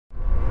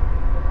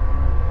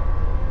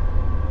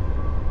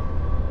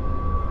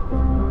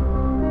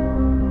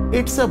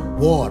It's a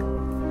war.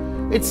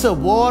 It's a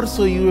war,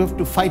 so you have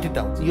to fight it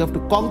out. You have to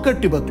conquer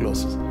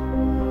tuberculosis.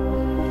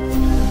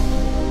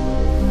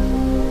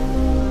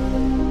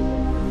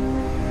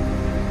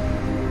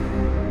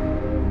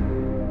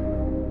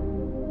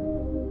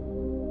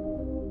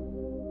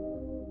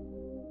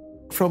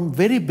 From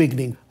very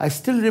beginning, I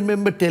still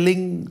remember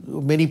telling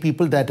many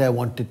people that I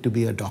wanted to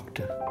be a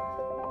doctor.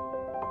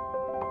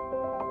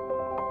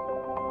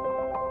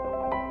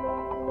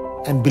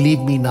 And believe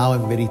me, now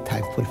I'm very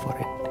thankful for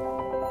it.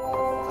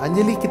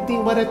 Anjali, कितनी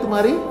उम्र है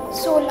तुम्हारी?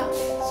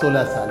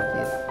 16 साल की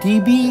है.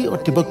 TB or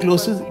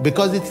tuberculosis,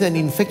 because it's an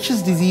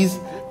infectious disease,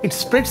 it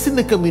spreads in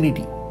the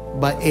community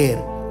by air.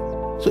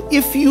 So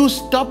if you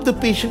stop the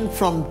patient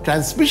from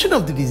transmission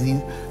of the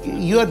disease,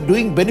 you are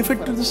doing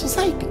benefit to the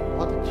society.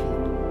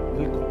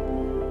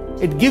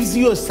 It gives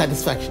you a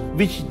satisfaction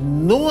which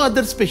no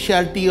other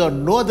specialty or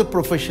no other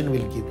profession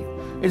will give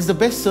you. It's the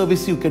best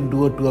service you can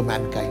do to a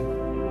mankind.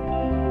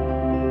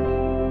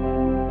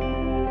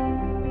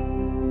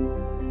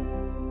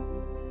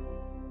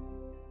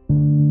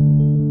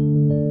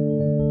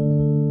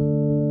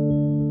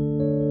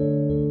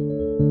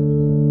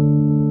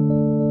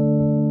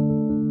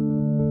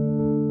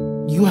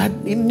 You had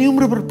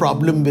innumerable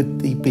problems with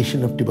the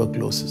patient of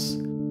tuberculosis.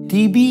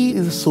 TB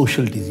is a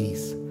social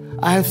disease.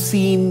 I have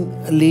seen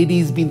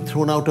ladies being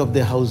thrown out of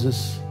their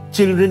houses,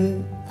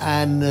 children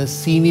and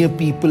senior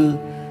people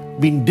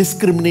being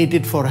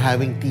discriminated for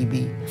having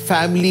TB,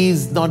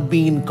 families not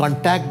being in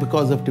contact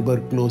because of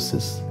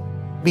tuberculosis.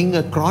 Being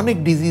a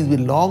chronic disease with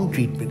long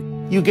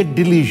treatment, you get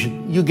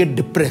delusion, you get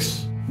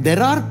depressed.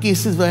 There are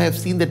cases where I have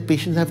seen that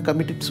patients have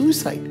committed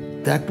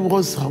suicide. That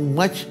was how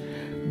much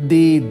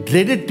they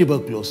dreaded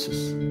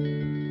tuberculosis.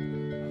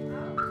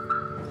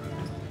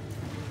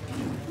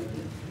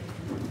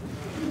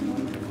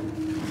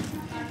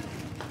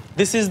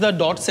 This is the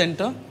dot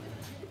center.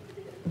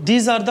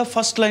 These are the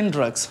first line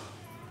drugs.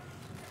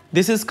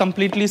 This is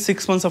completely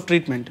 6 months of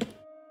treatment.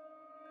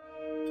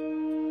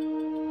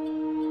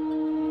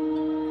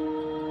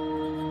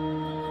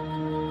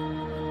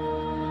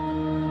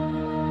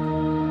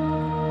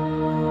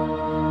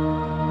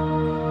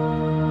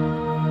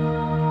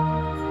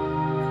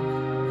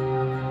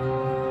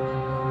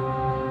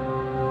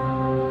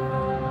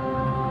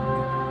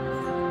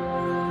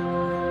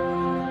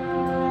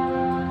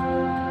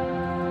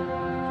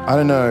 I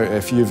don't know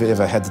if you've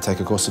ever had to take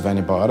a course of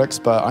antibiotics,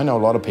 but I know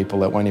a lot of people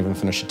that won't even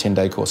finish a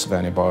 10-day course of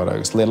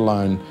antibiotics, let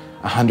alone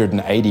a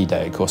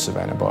 180-day course of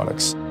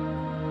antibiotics.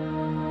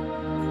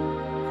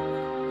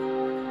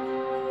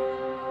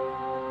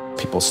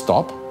 People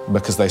stop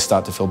because they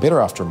start to feel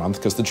better after a month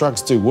because the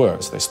drugs do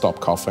work. So they stop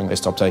coughing, they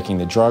stop taking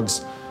the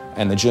drugs,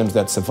 and the germs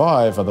that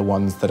survive are the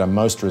ones that are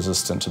most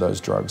resistant to those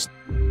drugs.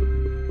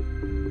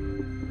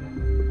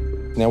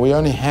 Now, we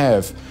only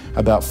have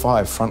about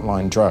 5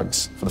 frontline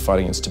drugs for the fight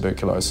against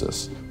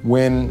tuberculosis.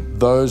 When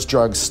those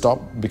drugs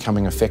stop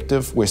becoming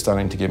effective, we're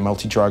starting to get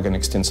multi-drug and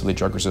extensively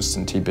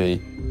drug-resistant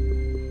TB.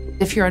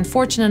 If you're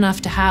unfortunate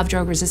enough to have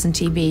drug-resistant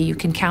TB, you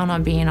can count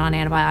on being on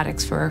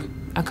antibiotics for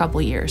a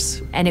couple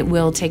years, and it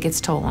will take its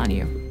toll on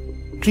you.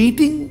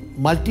 Treating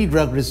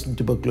multi-drug resistant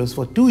tuberculosis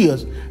for 2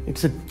 years,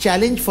 it's a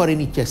challenge for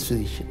any chest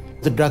physician.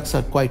 The drugs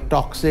are quite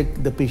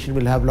toxic, the patient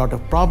will have a lot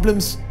of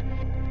problems.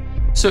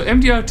 So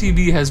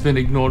MDR-TB has been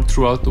ignored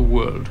throughout the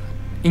world,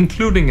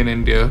 including in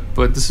India,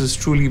 but this has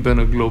truly been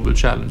a global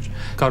challenge.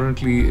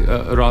 Currently,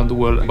 around the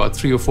world, about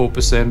 3 or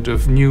 4%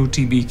 of new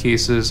TB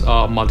cases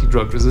are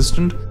multi-drug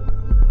resistant.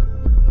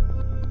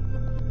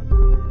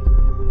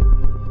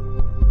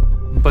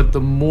 But the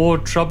more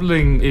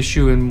troubling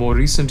issue in more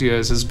recent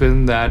years has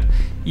been that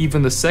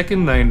even the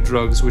second-line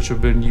drugs which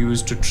have been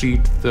used to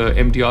treat the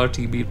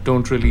MDR-TB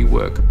don't really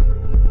work.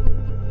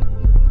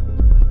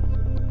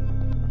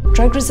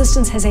 Drug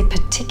resistance has a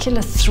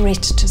particular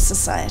threat to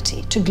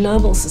society, to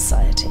global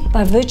society,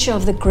 by virtue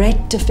of the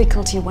great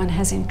difficulty one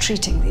has in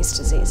treating these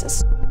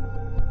diseases.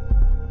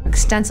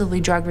 Extensively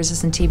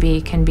drug-resistant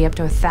TB can be up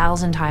to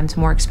 1,000 times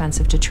more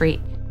expensive to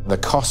treat. The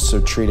costs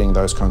of treating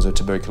those kinds of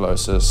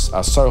tuberculosis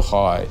are so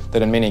high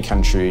that in many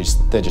countries,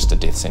 they're just a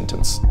death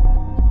sentence.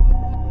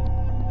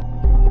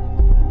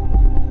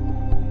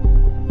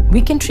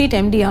 We can treat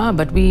MDR,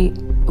 but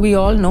we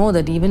all know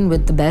that even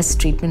with the best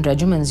treatment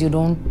regimens, you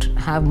don't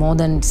have more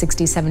than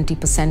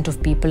 60–70%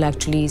 of people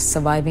actually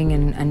surviving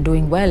and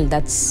doing well.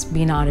 That's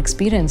been our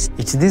experience.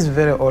 It's these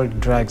very old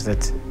drugs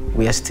that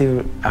we are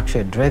still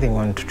actually dreading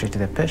when to treat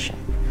the patient.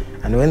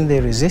 And when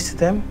they resist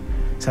them,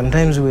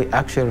 sometimes we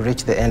actually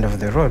reach the end of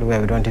the road where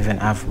we don't even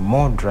have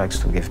more drugs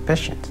to give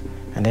patients.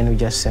 And then we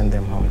just send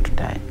them home to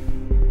die.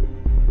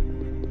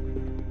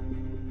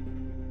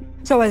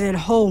 So I was at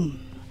home.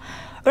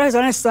 It was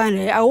on a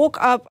Sunday. I woke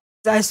up,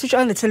 I switched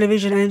on the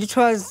television, and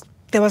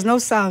there was no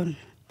sound.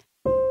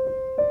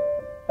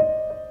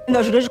 And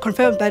I should just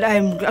confirm that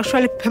I'm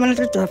actually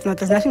permanently deaf now.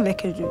 There's nothing they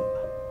can do.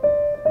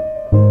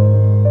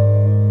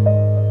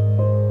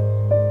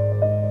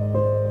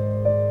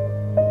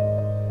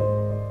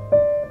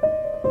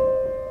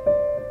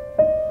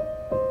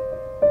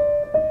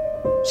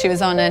 She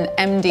was on an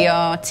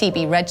MDR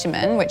TB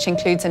regimen, which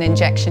includes an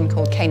injection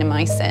called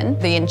kanamycin.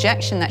 The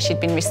injection that she'd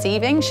been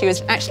receiving, she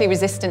was actually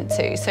resistant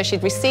to. So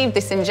she'd received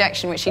this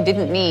injection, which she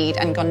didn't need,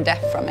 and gone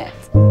deaf from it.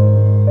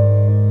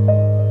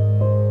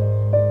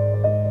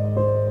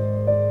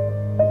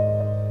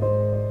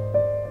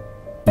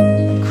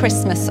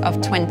 Christmas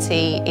of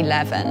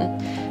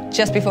 2011.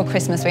 Just before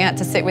Christmas, we had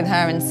to sit with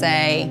her and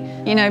say,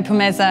 you know,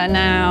 Phumeza,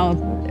 now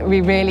we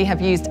really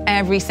have used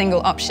every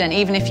single option.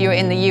 Even if you're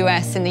in the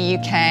US, in the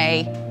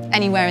UK,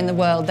 anywhere in the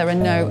world, there are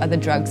no other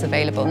drugs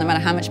available. No matter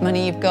how much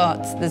money you've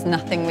got, there's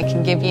nothing we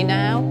can give you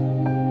now.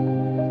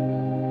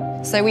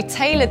 So we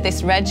tailored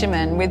this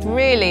regimen with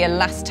really a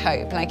last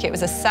hope, like it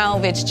was a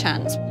salvage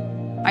chance.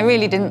 I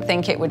really didn't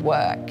think it would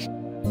work.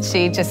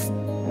 She just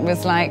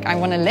was like, I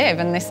want to live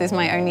and this is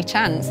my only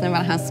chance. No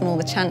matter how small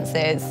the chance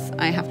is,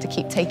 I have to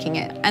keep taking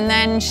it. And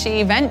then she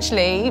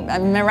eventually,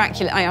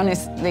 I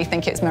honestly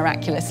think it's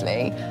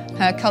miraculously,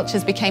 her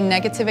cultures became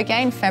negative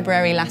again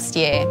February last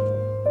year.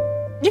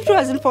 If it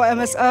wasn't for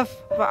MSF,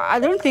 I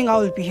don't think I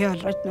would be here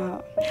right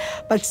now.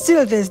 But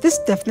still, there's this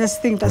deafness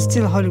thing that's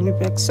still holding me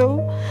back, so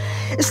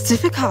it's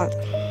difficult.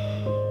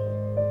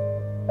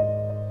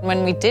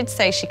 When we did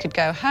say she could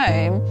go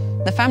home,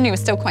 the family was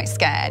still quite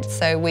scared,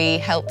 so we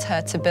helped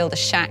her to build a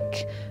shack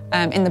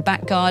in the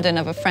back garden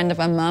of a friend of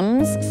her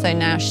mum's. So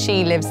now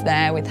she lives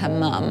there with her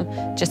mum,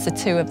 just the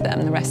two of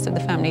them. The rest of the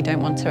family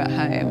don't want her at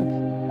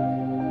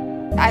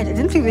home. I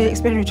didn't think they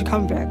expected me to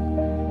come back.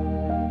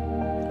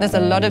 There's a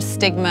lot of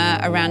stigma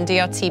around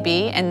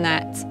DRTB in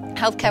that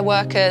healthcare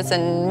workers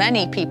and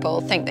many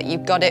people think that you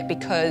got it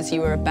because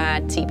you were a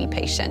bad TB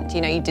patient.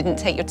 You know, you didn't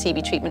take your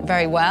TB treatment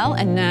very well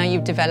and now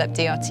you've developed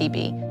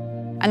DRTB.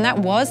 And that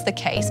was the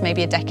case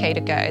maybe a decade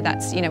ago.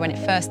 That's, you know, when it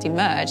first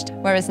emerged.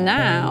 Whereas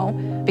now,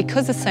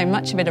 because there's so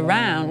much of it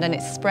around and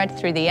it's spread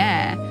through the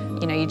air,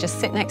 you know, you just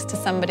sit next to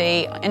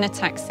somebody in a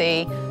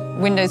taxi,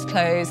 windows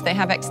closed, they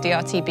have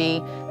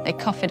XDR-TB, they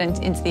cough it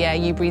into the air,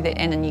 you breathe it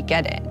in and you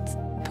get it.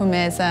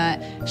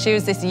 Phumeza, she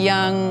was this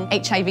young,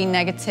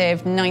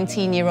 HIV-negative,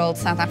 19-year-old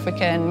South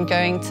African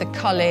going to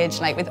college,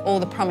 like with all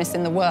the promise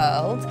in the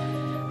world,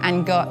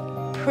 and got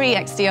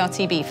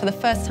pre-XDR-TB for the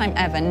first time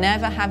ever,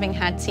 never having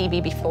had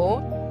TB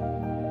before.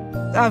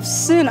 I've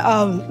seen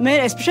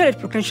many, especially at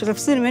Portuguese, I've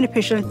seen many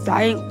patients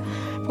dying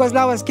because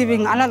now I was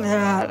giving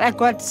another, like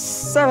what,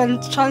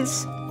 7th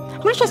chance?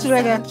 How many chances do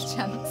I get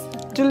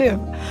to live?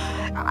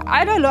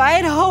 I don't know,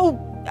 I hope,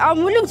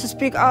 I'm willing to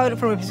speak out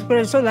from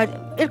experience so that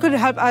it could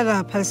help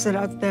other person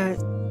out there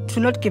to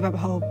not give up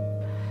hope.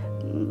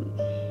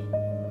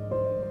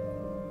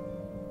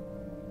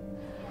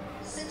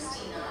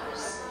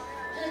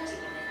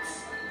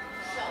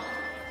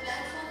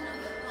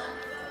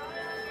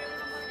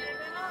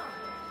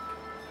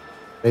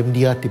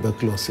 MDR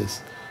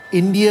tuberculosis.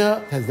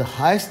 India has the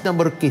highest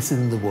number of cases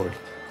in the world.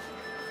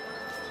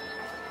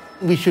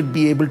 We should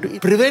be able to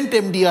prevent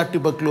MDR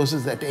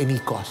tuberculosis at any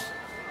cost.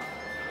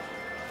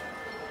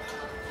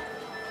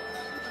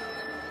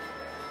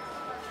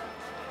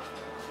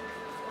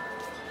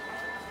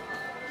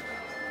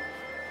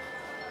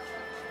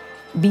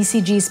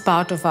 BCG is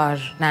part of our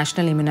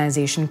national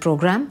immunization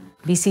program.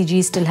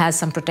 BCG still has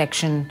some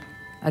protection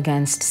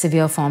against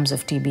severe forms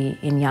of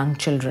TB in young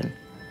children.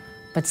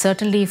 But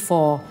certainly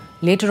for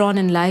later on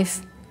in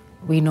life,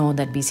 we know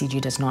that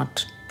BCG does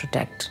not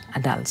protect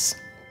adults.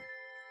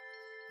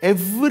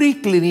 Every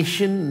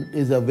clinician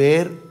is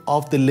aware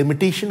of the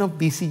limitation of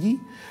BCG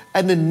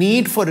and the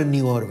need for a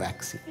newer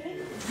vaccine.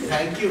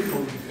 Thank you for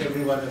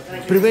everyone.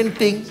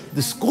 Preventing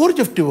the scourge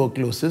of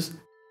tuberculosis,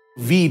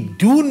 we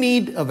do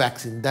need a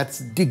vaccine. That's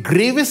the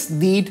gravest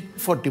need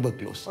for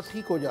tuberculosis.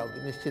 ठीक हो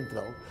जाओगे, निश्चिंत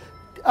रहो.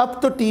 अब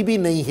तो TB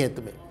नहीं है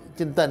तुम्हें,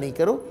 चिंता नहीं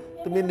करो,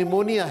 तुम्हें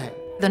निमोनिया है.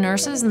 The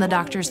nurses and the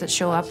doctors that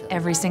show up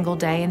every single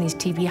day in these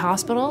TB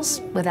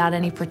hospitals without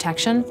any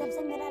protection,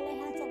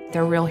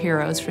 they're real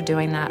heroes for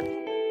doing that.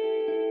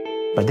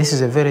 But this is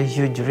a very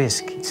huge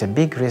risk. It's a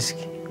big risk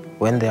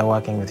when they are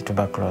working with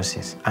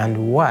tuberculosis,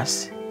 and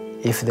worse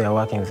if they are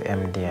working with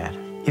MDR.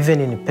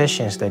 Even in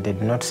patients that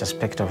did not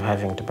suspect of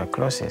having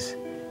tuberculosis,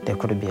 they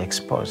could be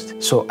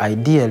exposed. So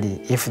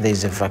ideally, if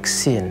there's a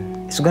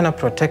vaccine, it's going to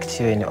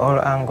protect you in all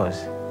angles,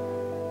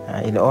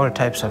 in all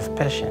types of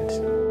patients.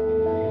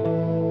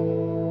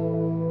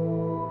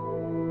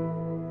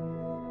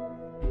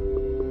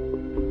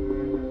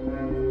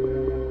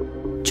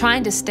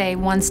 Trying to stay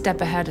one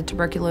step ahead of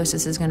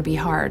tuberculosis is going to be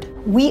hard.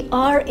 We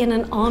are in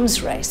an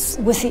arms race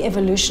with the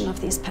evolution of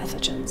these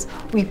pathogens.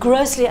 We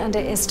grossly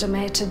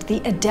underestimated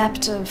the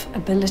adaptive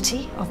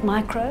ability of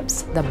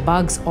microbes. The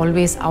bugs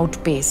always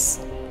outpace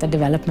the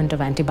development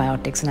of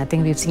antibiotics, and I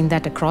think we've seen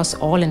that across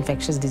all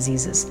infectious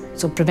diseases.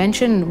 So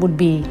prevention would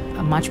be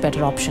a much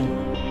better option.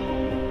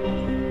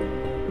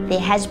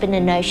 There has been a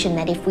notion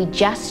that if we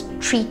just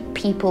treat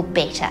people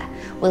better,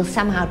 we'll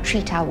somehow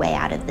treat our way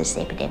out of this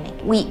epidemic.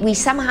 We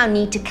somehow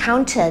need to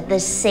counter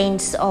this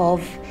sense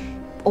of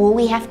all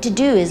we have to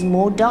do is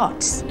more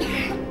dots.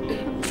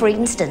 For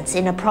instance,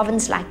 in a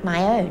province like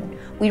my own,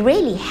 We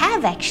really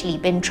have actually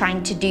been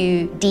trying to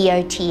do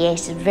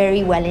DOTS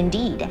very well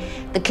indeed.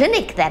 The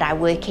clinic that I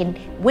work in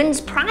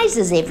wins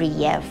prizes every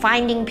year,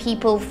 finding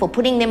people for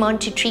putting them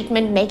onto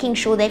treatment, making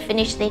sure they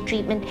finish their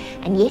treatment,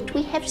 and yet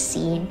we have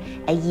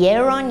seen a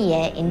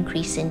year-on-year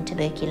increase in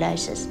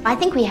tuberculosis. I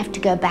think we have to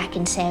go back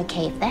and say,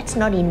 okay, if that's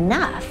not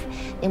enough,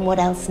 then what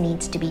else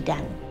needs to be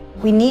done?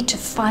 We need to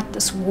fight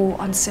this war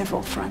on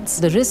several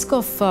fronts. The risk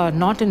of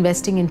not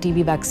investing in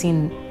TB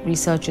vaccine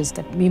research is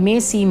that we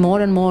may see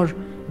more and more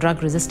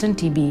drug-resistant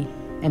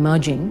TB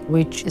emerging,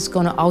 which is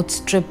going to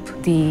outstrip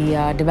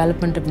the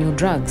development of new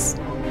drugs.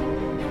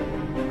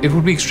 It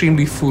would be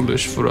extremely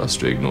foolish for us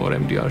to ignore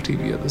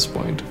MDR-TB at this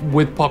point.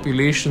 With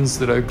populations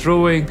that are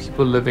growing,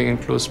 people living in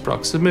close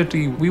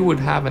proximity, we would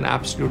have an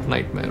absolute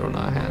nightmare on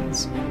our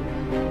hands.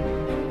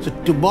 So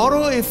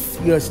tomorrow,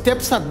 if your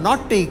steps are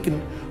not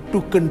taken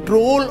to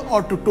control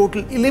or to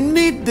totally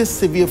eliminate this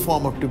severe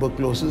form of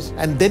tuberculosis,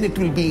 and then it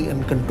will be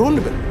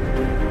uncontrollable.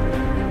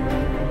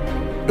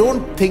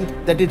 Don't think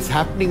that it's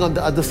happening on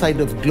the other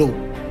side of globe.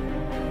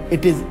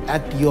 It is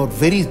at your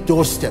very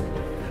doorstep.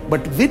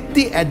 But with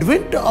the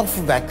advent of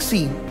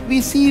vaccine,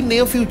 we see in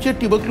near future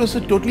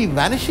tuberculosis totally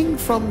vanishing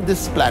from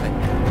this planet.